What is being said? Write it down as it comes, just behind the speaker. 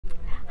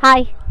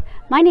Hi,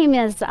 my name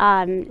is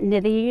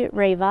Nidhi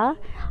Reva.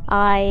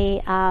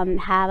 I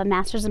have a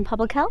master's in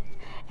public health,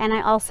 and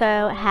I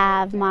also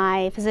have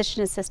my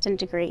physician assistant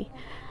degree.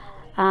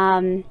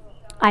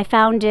 I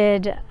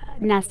founded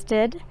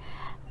Nested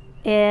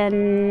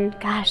in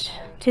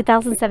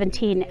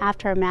 2017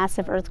 after a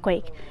massive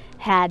earthquake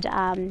had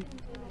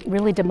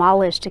really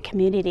demolished a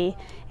community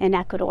in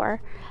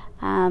Ecuador.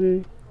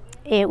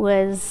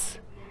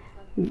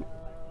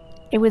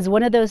 It was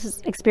one of those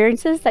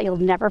experiences that you'll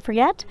never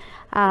forget,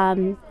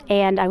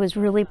 and I was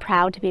really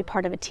proud to be a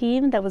part of a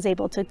team that was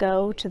able to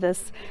go to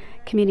this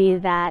community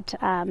that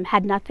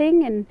had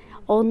nothing and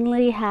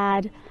only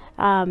had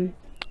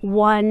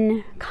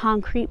one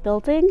concrete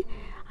building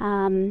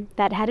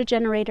that had a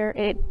generator.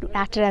 It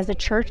acted as a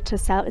church to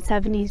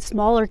 70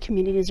 smaller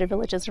communities or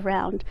villages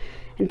around.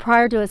 And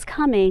prior to us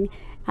coming,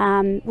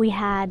 we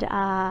had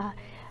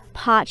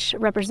PACH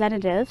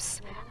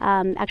representatives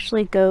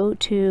actually go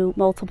to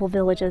multiple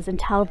villages and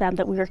tell them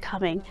that we were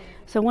coming.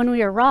 So when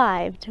we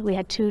arrived, we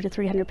had 200 to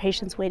 300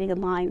 patients waiting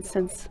in line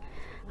since,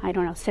 I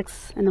don't know,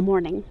 6 in the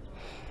morning.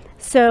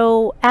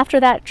 So after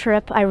that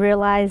trip, I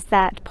realized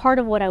that part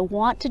of what I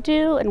want to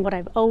do and what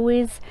I've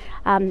always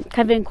kind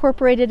of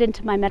incorporated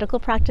into my medical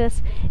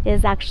practice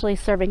is actually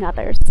serving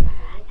others.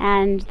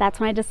 And that's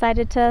when I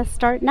decided to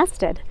start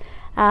Nested.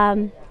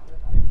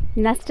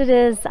 Nested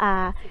is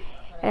a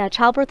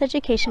childbirth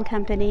education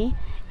company.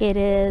 It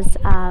is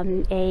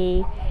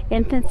a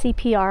infant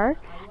CPR,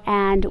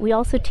 and we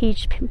also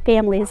teach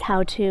families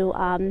how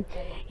to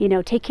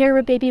take care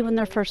of a baby when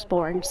they're first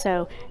born.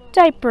 So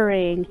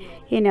diapering,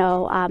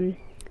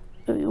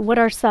 what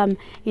are some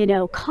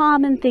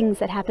common things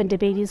that happen to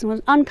babies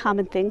and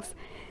uncommon things.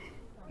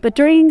 But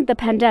during the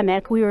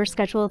pandemic, we were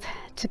scheduled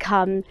to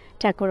come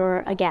to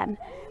Ecuador again.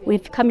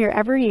 We've come here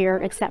every year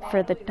except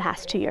for the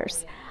past 2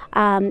 years.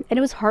 And it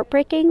was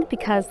heartbreaking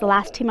because the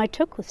last team I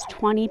took was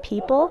 20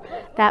 people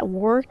that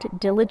worked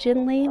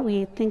diligently.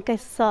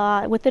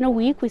 Within a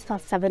week, we saw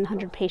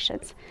 700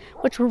 patients,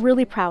 which we're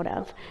really proud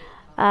of.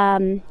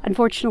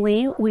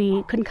 Unfortunately,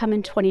 we couldn't come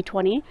in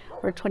 2020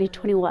 or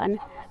 2021,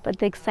 but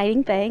the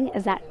exciting thing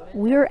is that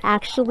we're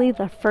actually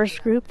the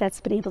first group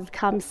that's been able to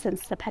come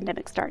since the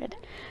pandemic started.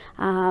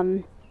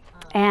 And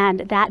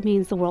that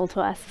means the world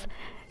to us.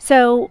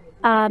 So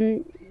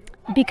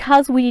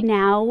because we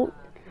now,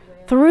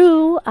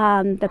 through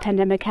the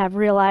pandemic, have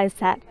realized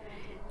that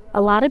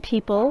a lot of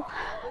people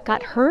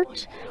got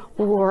hurt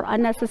or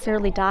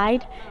unnecessarily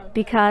died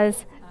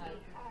because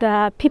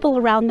the people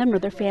around them or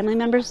their family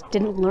members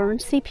didn't learn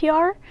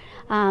CPR,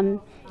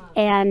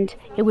 and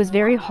it was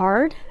very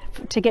hard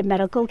to get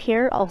medical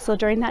care also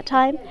during that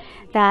time,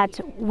 that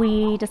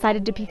we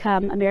decided to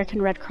become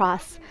American Red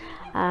Cross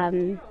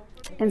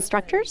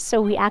instructors.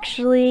 So we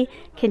actually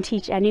can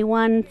teach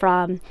anyone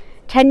from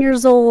 10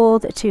 years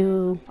old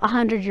to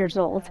 100 years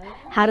old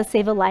how to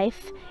save a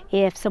life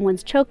if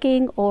someone's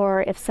choking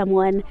or if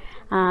someone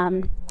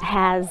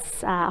has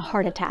a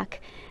heart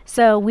attack.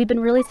 So we've been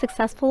really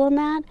successful in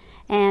that,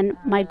 and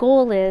my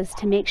goal is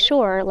to make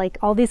sure, like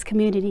all these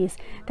communities,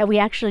 that we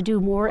actually do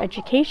more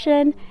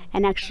education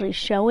and actually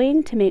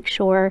showing to make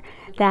sure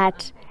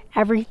that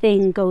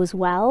everything goes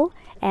well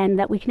and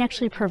that we can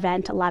actually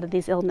prevent a lot of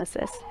these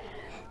illnesses.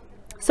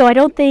 So I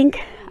don't think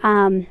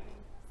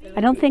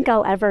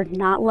I'll ever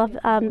not love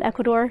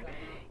Ecuador.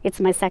 It's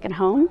my second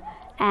home,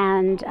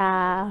 and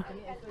I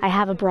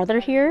have a brother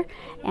here,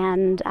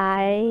 and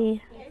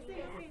I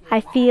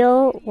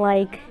feel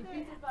like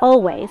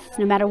always,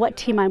 no matter what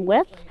team I'm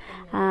with,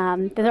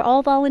 they're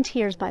all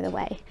volunteers, by the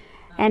way,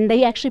 and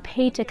they actually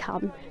pay to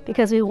come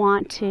because we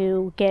want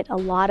to get a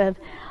lot of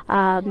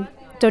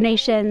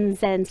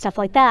donations and stuff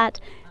like that.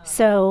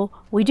 So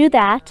we do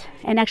that,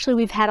 and actually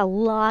we've had a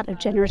lot of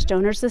generous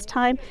donors this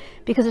time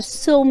because there's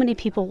so many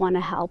people want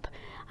to help.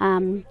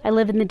 I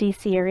live in the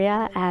DC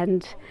area,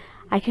 and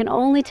I can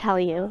only tell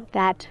you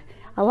that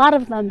a lot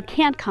of them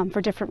can't come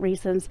for different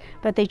reasons,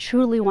 but they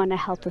truly want to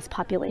help this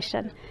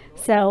population.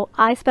 So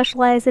I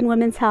specialize in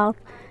women's health.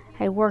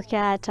 I work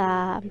at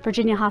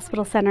Virginia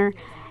Hospital Center,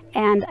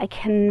 and I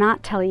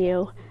cannot tell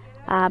you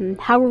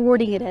how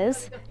rewarding it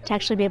is to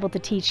actually be able to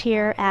teach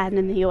here and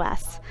in the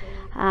US.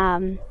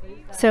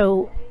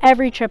 So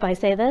every trip I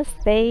say this,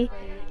 they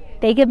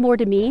give more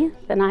to me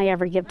than I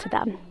ever give to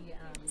them.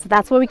 So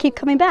that's why we keep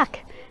coming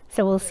back.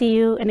 So we'll see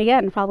you, and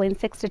again, probably in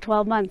 6 to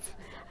 12 months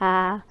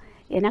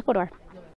in Ecuador.